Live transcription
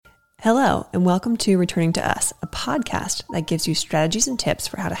Hello, and welcome to Returning to Us, a podcast that gives you strategies and tips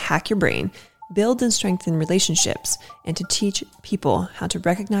for how to hack your brain, build and strengthen relationships, and to teach people how to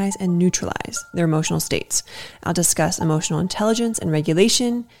recognize and neutralize their emotional states. I'll discuss emotional intelligence and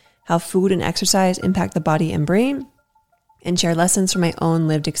regulation, how food and exercise impact the body and brain, and share lessons from my own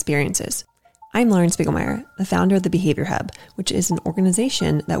lived experiences. I'm Lauren Spiegelmeier, the founder of the Behavior Hub, which is an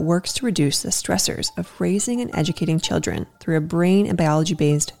organization that works to reduce the stressors of raising and educating children through a brain and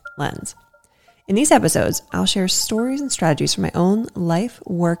biology-based lens. In these episodes, I'll share stories and strategies from my own life,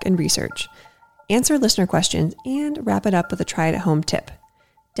 work, and research, answer listener questions, and wrap it up with a try-it-at-home tip.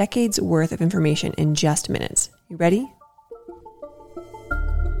 Decades worth of information in just minutes. You ready?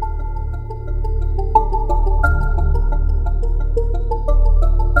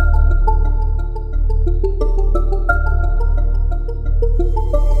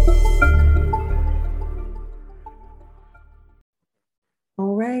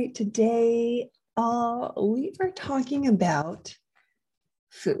 All right, today we are talking about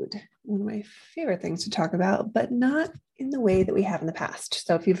food, one of my favorite things to talk about, but not in the way that we have in the past.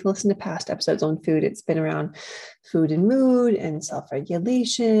 So if you've listened to past episodes on food, it's been around food and mood and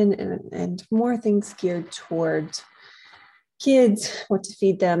self-regulation and more things geared towards kids, what to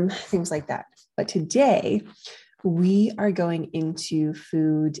feed them, things like that. But today we are going into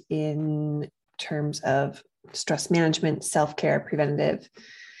food in terms of stress management, self-care, preventative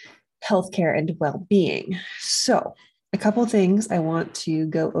healthcare, and well-being. So a couple of things I want to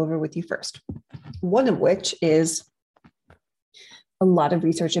go over with you first. One of which is a lot of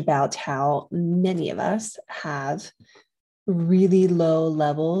research about how many of us have really low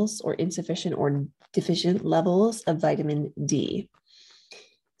levels or insufficient or deficient levels of vitamin D.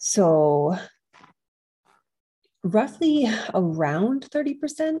 So roughly around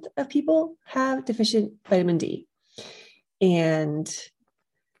 30% of people have deficient vitamin D. And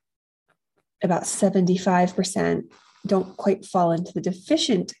about 75% don't quite fall into the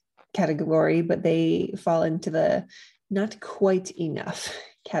deficient category, but they fall into the not quite enough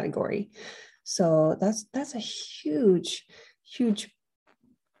category. So that's a huge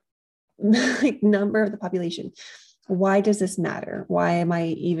number of the population. Why does this matter? Why am I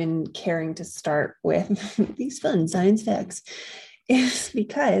even caring to start with these fun science facts? It's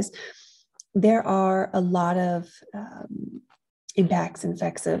because there are a lot of impacts and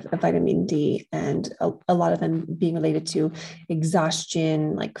effects of vitamin D, and a lot of them being related to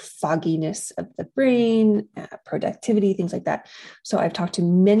exhaustion, like fogginess of the brain, productivity, things like that. So I've talked to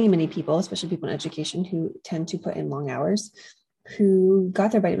many people, especially people in education who tend to put in long hours, who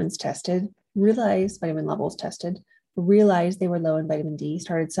got their vitamins tested, realized vitamin levels tested, realized they were low in vitamin D,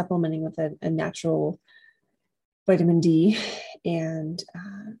 started supplementing with a natural vitamin D, and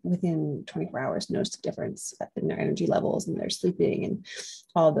within 24 hours noticed a difference in their energy levels and their sleeping and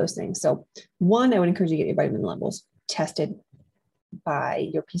all of those things. So one, I would encourage you to get your vitamin levels tested by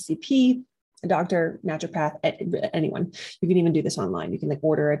your PCP, a doctor, naturopath, anyone. You can even do this online. You can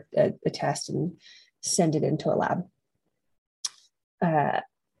order a test and send it into a lab.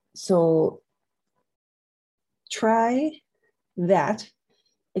 So try that.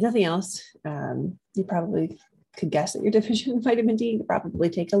 If nothing else, you probably could guess that you're deficient in vitamin D. You probably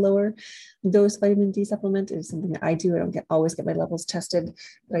take a lower dose vitamin D supplement. It's something that I do. I don't always get my levels tested,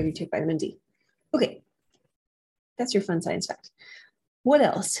 but I do take vitamin D. Okay, that's your fun science fact. What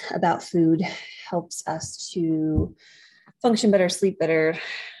else about food helps us to function better, sleep better,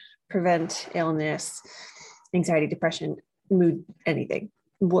 prevent illness, anxiety, depression, mood, anything?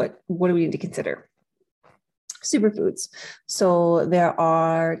 What do we need to consider? Superfoods. So there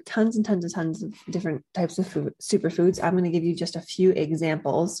are tons and tons of different types of food, superfoods. I'm going to give you just a few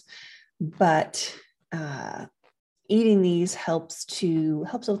examples, but eating these helps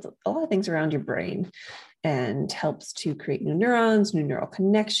with a lot of things around your brain and helps to create new neurons, new neural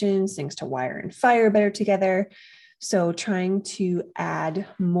connections, things to wire and fire better together. So trying to add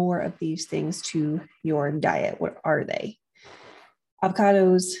more of these things to your diet. What are they?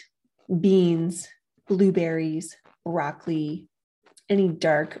 Avocados, beans, blueberries, broccoli, any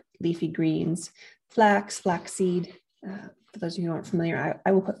dark leafy greens, flaxseed. For those of you who aren't familiar,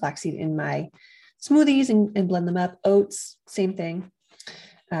 I will put flaxseed in my smoothies and blend them up. Oats, same thing.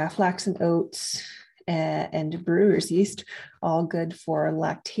 Flax and oats and brewer's yeast, all good for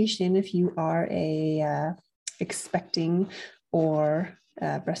lactation if you are a expecting or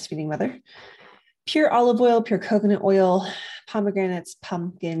breastfeeding mother. Pure olive oil, pure coconut oil, pomegranates,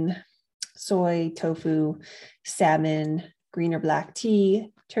 pumpkin, soy, tofu, salmon, green or black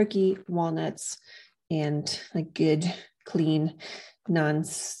tea, turkey, walnuts, and good, clean,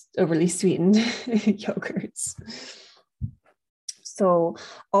 non-overly sweetened yogurts. So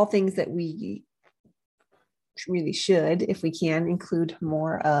all things that we really should, if we can, include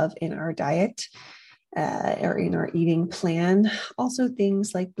more of in our diet or in our eating plan. Also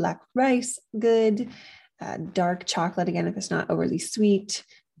things like black rice, good. Dark chocolate, again, if it's not overly sweet.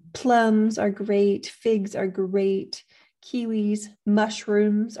 Plums are great. Figs are great. Kiwis,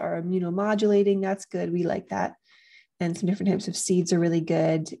 mushrooms are immunomodulating. That's good. We like that. And some different types of seeds are really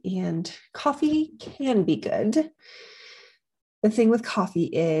good. And coffee can be good. The thing with coffee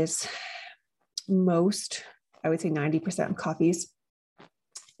is most, I would say 90% of coffees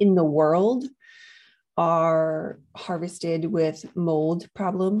in the world are harvested with mold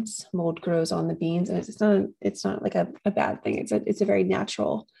problems. Mold grows on the beans, and it's not like a bad thing. It's a very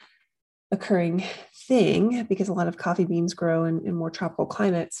natural occurring thing because a lot of coffee beans grow in more tropical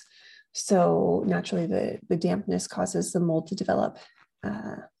climates. So naturally the dampness causes the mold to develop.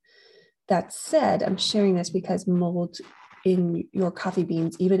 That said, I'm sharing this because mold in your coffee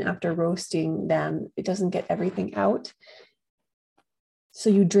beans, even after roasting them, it doesn't get everything out.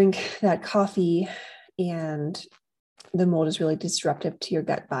 So you drink that coffee and the mold is really disruptive to your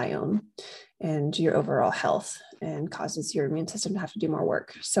gut biome and your overall health and causes your immune system to have to do more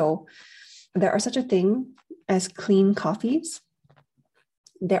work. So there are such a thing as clean coffees.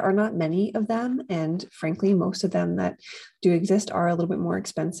 There are not many of them. And frankly, most of them that do exist are a little bit more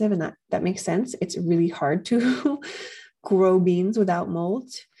expensive, and that makes sense. It's really hard to grow beans without mold,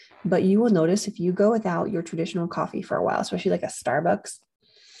 but you will notice if you go without your traditional coffee for a while, especially like a Starbucks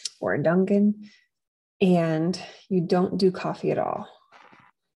or a Dunkin', and you don't do coffee at all,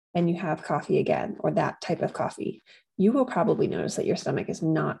 and you have coffee again, or that type of coffee, you will probably notice that your stomach is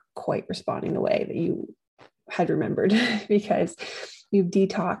not quite responding the way that you had remembered because you've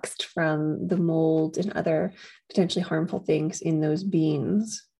detoxed from the mold and other potentially harmful things in those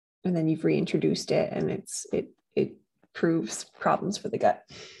beans, and then you've reintroduced it, and it proves problems for the gut.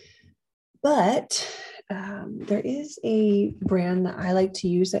 But there is a brand that I like to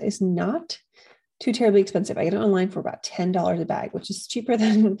use that is not too terribly expensive. I get it online for about $10 a bag, which is cheaper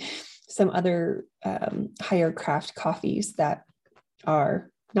than some other higher craft coffees that are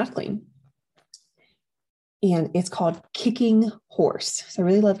not clean. And it's called Kicking Horse. So I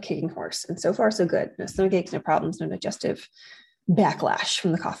really love Kicking Horse. And so far, so good. No stomach aches, no problems, no digestive backlash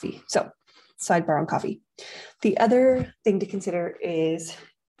from the coffee. So sidebar on coffee. The other thing to consider is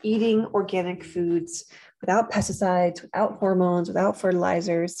eating organic foods without pesticides, without hormones, without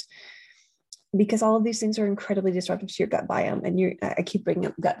fertilizers, because all of these things are incredibly disruptive to your gut biome. And I keep bringing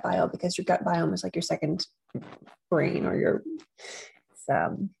up gut biome because your gut biome is like your second brain, or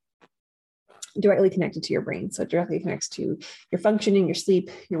directly connected to your brain. So it directly connects to your functioning, your sleep,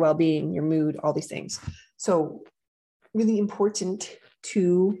 your well-being, your mood, all these things. So really important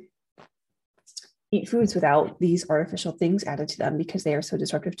to eat foods without these artificial things added to them because they are so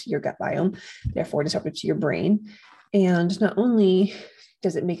disruptive to your gut biome, therefore disruptive to your brain. And not only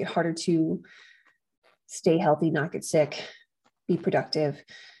does it make it harder to stay healthy, not get sick, be productive,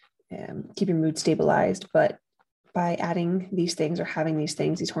 keep your mood stabilized, but by adding these things or having these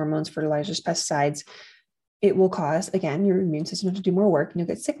things, these hormones, fertilizers, pesticides, it will cause, again, your immune system to do more work and you'll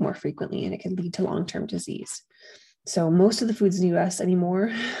get sick more frequently, and it can lead to long-term disease. So most of the foods in the US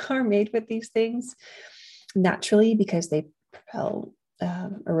anymore are made with these things naturally because they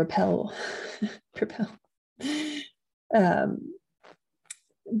repel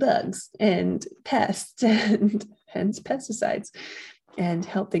bugs and pests and hence pesticides, and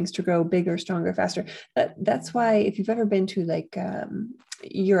help things to grow bigger, stronger, faster. That's why if you've ever been to like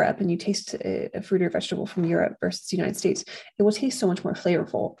Europe and you taste a fruit or vegetable from Europe versus the United States, it will taste so much more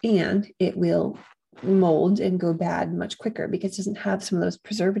flavorful, and it will mold and go bad much quicker because it doesn't have some of those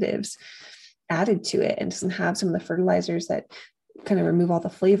preservatives added to it and doesn't have some of the fertilizers that kind of remove all the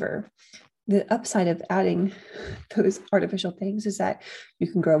flavor. The upside of adding those artificial things is that you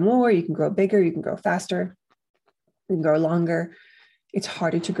can grow more, you can grow bigger, you can grow faster, you can grow longer. It's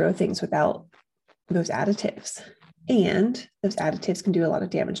harder to grow things without those additives. And those additives can do a lot of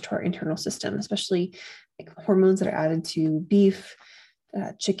damage to our internal system, especially like hormones that are added to beef,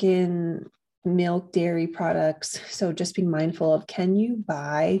 chicken, milk, dairy products. So just being mindful of, can you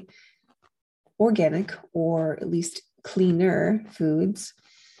buy organic or at least cleaner foods?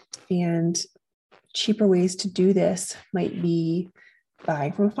 And cheaper ways to do this might be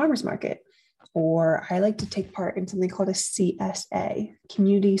buying from a farmer's market. Or I like to take part in something called a CSA,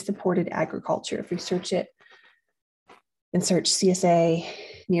 Community Supported Agriculture. If you search it and search CSA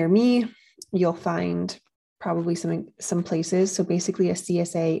near me, you'll find probably some places. So basically a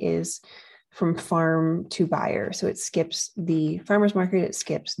CSA is from farm to buyer. So it skips the farmer's market, it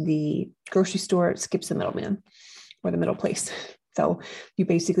skips the grocery store, it skips the middleman or the middle place. So you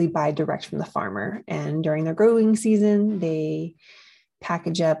basically buy direct from the farmer, and during their growing season, they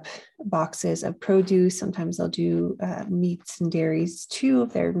package up boxes of produce. Sometimes they'll do meats and dairies too,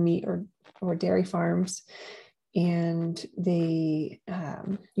 if they're meat or dairy farms. And they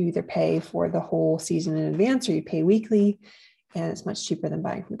you either pay for the whole season in advance or you pay weekly, and it's much cheaper than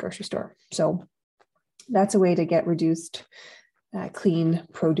buying from the grocery store. So that's a way to get reduced clean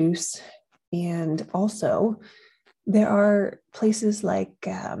produce. And also there are places like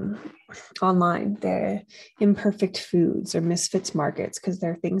online, the Imperfect Foods or Misfits markets, because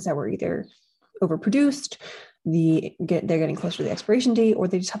they're things that were either overproduced, they're getting closer to the expiration date, or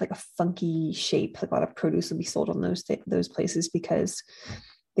they just have like a funky shape. Like a lot of produce will be sold on those places because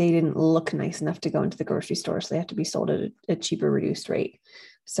they didn't look nice enough to go into the grocery store, so they have to be sold at a cheaper, reduced rate.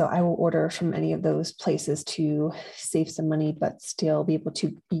 So I will order from any of those places to save some money, but still be able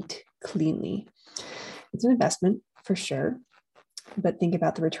to eat cleanly. It's an investment for sure, but think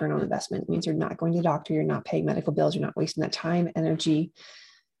about the return on investment. It means you're not going to the doctor, you're not paying medical bills, you're not wasting that time, energy,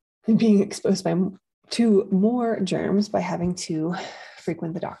 and being exposed to more germs by having to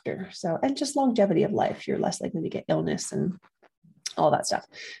frequent the doctor. So, and just longevity of life, you're less likely to get illness and all that stuff.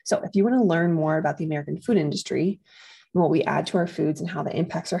 So if you want to learn more about the American food industry and what we add to our foods and how that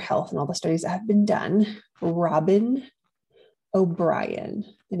impacts our health and all the studies that have been done, Robyn O'Brien,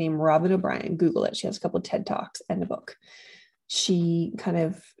 the name Robyn O'Brien, Google it. She has a couple of TED Talks and a book. She's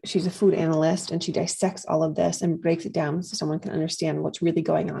a food analyst, and she dissects all of this and breaks it down so someone can understand what's really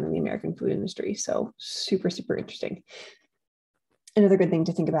going on in the American food industry. So super, super interesting. Another good thing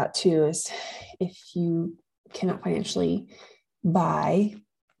to think about too is if you cannot financially buy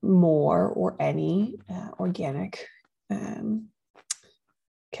more or any organic,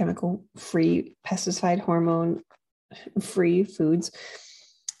 chemical-free, pesticide, hormone-free foods,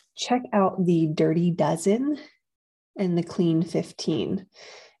 check out the Dirty Dozen and the Clean 15.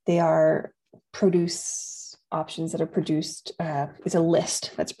 They are produce options that are produced. It's a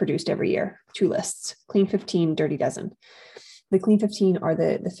list that's produced every year, 2 lists, Clean 15, Dirty Dozen. The Clean 15 are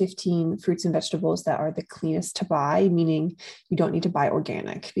the 15 fruits and vegetables that are the cleanest to buy, meaning you don't need to buy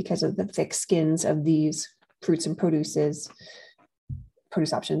organic because of the thick skins of these fruits and produce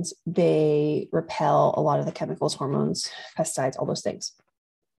options. They repel a lot of the chemicals, hormones, pesticides, all those things.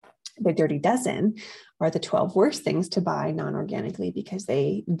 The Dirty Dozen are the 12 worst things to buy non-organically because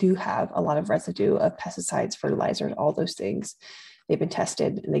they do have a lot of residue of pesticides, fertilizers, all those things. They've been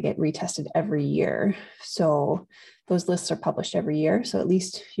tested and they get retested every year. So those lists are published every year. So at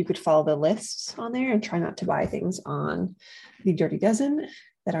least you could follow the lists on there and try not to buy things on the Dirty Dozen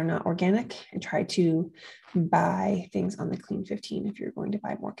that are not organic, and try to buy things on the Clean 15 if you're going to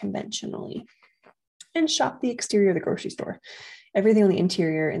buy more conventionally. And shop the exterior of the grocery store. Everything on the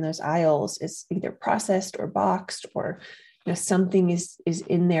interior in those aisles is either processed or boxed, or something is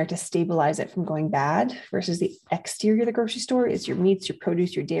in there to stabilize it from going bad, versus the exterior of the grocery store is your meats, your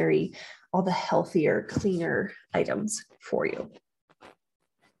produce, your dairy, all the healthier, cleaner items for you.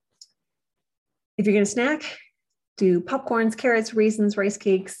 If you're going to snack, do popcorns, carrots, raisins, rice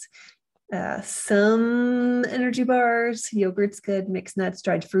cakes, some energy bars, yogurt's good, mixed nuts,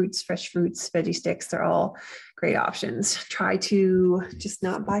 dried fruits, fresh fruits, veggie sticks. They're all great options. Try to just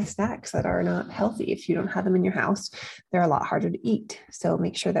not buy snacks that are not healthy. If you don't have them in your house, they're a lot harder to eat. So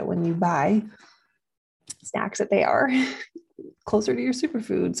make sure that when you buy snacks that they are closer to your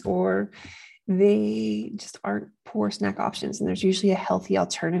superfoods, or they just aren't poor snack options. And there's usually a healthy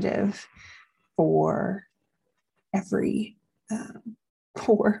alternative for every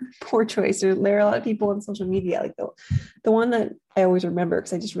poor choice. There are a lot of people on social media, like the one that I always remember,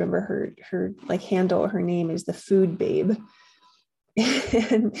 because I just remember her like handle, her name is the Food Babe.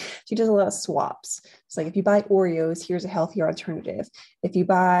 And she does a lot of swaps. It's like, if you buy Oreos, here's a healthier alternative. If you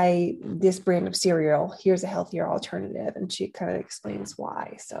buy this brand of cereal, here's a healthier alternative. And she kind of explains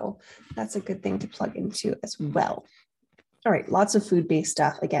why. So that's a good thing to plug into as well. All right, lots of food-based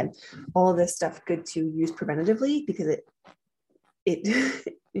stuff. Again, all of this stuff good to use preventatively, because it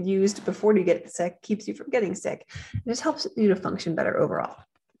used before you get sick keeps you from getting sick. It just helps you to function better overall.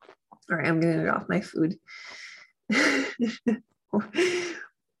 All right, I'm going to get off my food.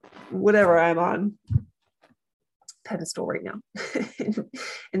 Whatever I'm on pedestal right now.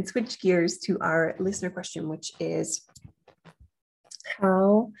 And switch gears to our listener question, which is,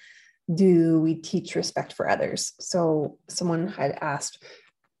 how do we teach respect for others? So someone had asked,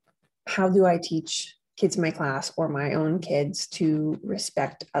 how do I teach kids in my class or my own kids to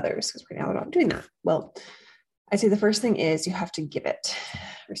respect others? Because right now I'm not doing that. Well, I'd say the first thing is you have to give it.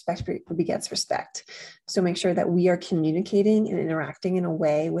 Respect begets respect. So make sure that we are communicating and interacting in a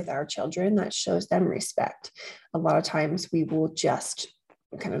way with our children that shows them respect. A lot of times we will just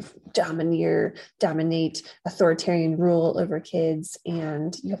kind of dominate authoritarian rule over kids.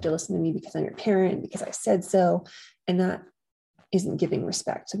 And you have to listen to me because I'm your parent, because I said so. And that isn't giving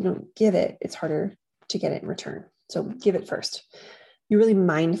respect. So if you don't give it, it's harder to get it in return. So give it first. Be really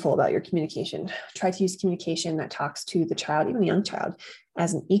mindful about your communication. Try to use communication that talks to the child, even the young child,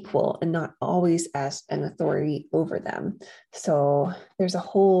 as an equal and not always as an authority over them. So there's a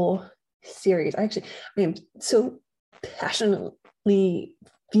whole series. I am so passionately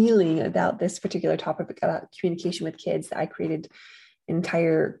feeling about this particular topic about communication with kids that I created an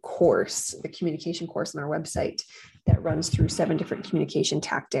entire course, the communication course on our website that runs through 7 different communication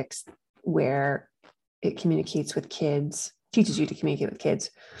tactics where it communicates with kids, teaches you to communicate with kids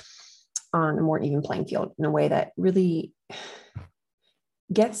on a more even playing field in a way that really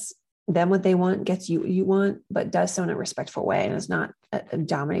gets them what they want, gets you what you want, but does so in a respectful way. And is not a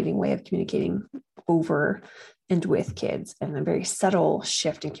dominating way of communicating over and with kids, and a very subtle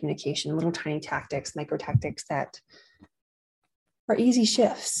shift in communication, little tiny tactics, micro tactics that are easy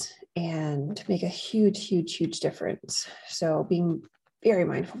shifts and make a huge difference. So being very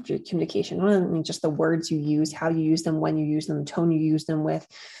mindful of your communication, not only just the words you use, how you use them, when you use them, the tone you use them with,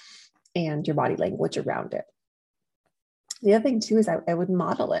 and your body language around it. The other thing too is I would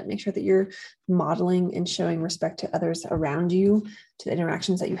model it. Make sure that you're modeling and showing respect to others around you, to the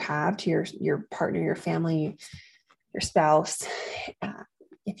interactions that you have, to your partner, your family, your spouse.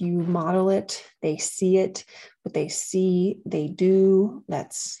 If you model it, they see it. What they see, they do.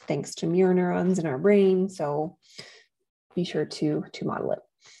 That's thanks to mirror neurons in our brain. So be sure to model it.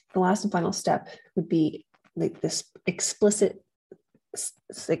 The last and final step would be like this explicit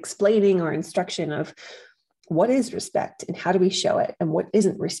explaining or instruction of what is respect and how do we show it, and what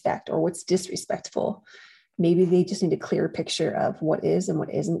isn't respect or what's disrespectful. Maybe they just need a clear picture of what is and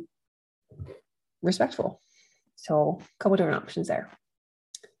what isn't respectful. So a couple different options there.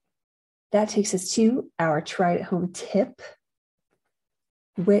 That takes us to our try it at home tip,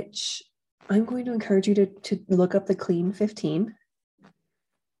 which I'm going to encourage you to look up the Clean 15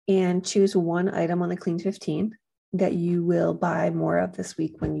 and choose one item on the Clean 15 that you will buy more of this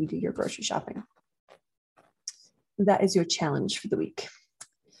week when you do your grocery shopping. That is your challenge for the week.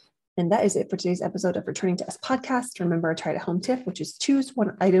 And that is it for today's episode of Returning to Us podcast. Remember our try it at home tip, which is choose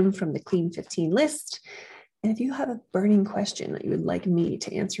one item from the Clean 15 list. And if you have a burning question that you would like me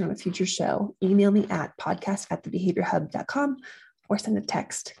to answer on a future show, email me at podcast@thebehaviorhub.com or send a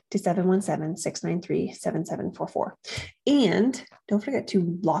text to 717-693-7744. And don't forget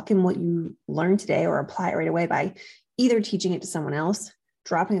to lock in what you learned today or apply it right away by either teaching it to someone else,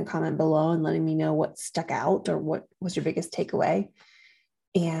 dropping a comment below and letting me know what stuck out or what was your biggest takeaway,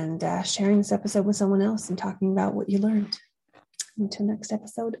 and sharing this episode with someone else and talking about what you learned. Until next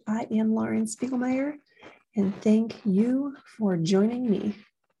episode, I am Lauren Spiegelmeier, and thank you for joining me.